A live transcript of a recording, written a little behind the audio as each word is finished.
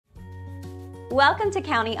Welcome to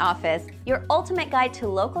County Office, your ultimate guide to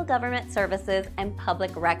local government services and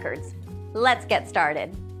public records. Let's get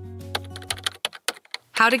started.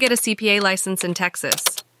 How to get a CPA license in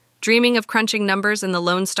Texas. Dreaming of crunching numbers in the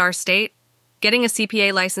Lone Star State? Getting a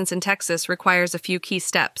CPA license in Texas requires a few key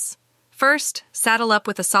steps. First, saddle up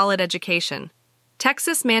with a solid education.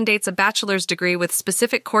 Texas mandates a bachelor's degree with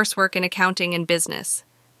specific coursework in accounting and business.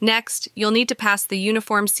 Next, you'll need to pass the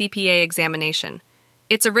Uniform CPA examination.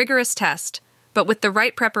 It's a rigorous test, but with the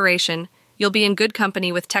right preparation, you'll be in good company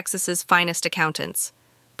with Texas's finest accountants.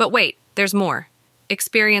 But wait, there's more.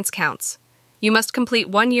 Experience counts. You must complete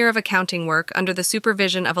 1 year of accounting work under the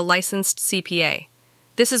supervision of a licensed CPA.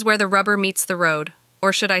 This is where the rubber meets the road,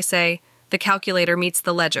 or should I say, the calculator meets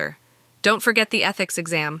the ledger. Don't forget the ethics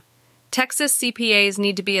exam. Texas CPAs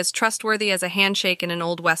need to be as trustworthy as a handshake in an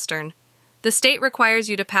old western. The state requires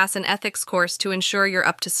you to pass an ethics course to ensure you're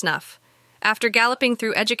up to snuff. After galloping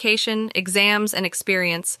through education, exams, and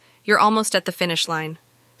experience, you're almost at the finish line.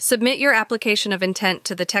 Submit your application of intent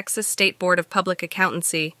to the Texas State Board of Public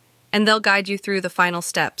Accountancy, and they'll guide you through the final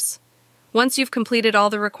steps. Once you've completed all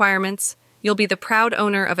the requirements, you'll be the proud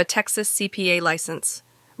owner of a Texas CPA license,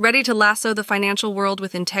 ready to lasso the financial world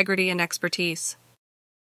with integrity and expertise.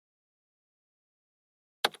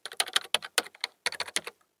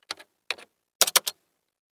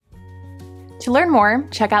 To learn more,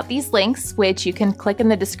 check out these links, which you can click in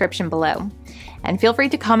the description below. And feel free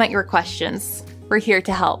to comment your questions. We're here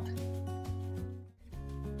to help.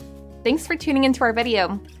 Thanks for tuning into our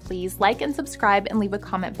video. Please like and subscribe and leave a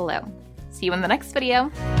comment below. See you in the next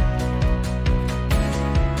video.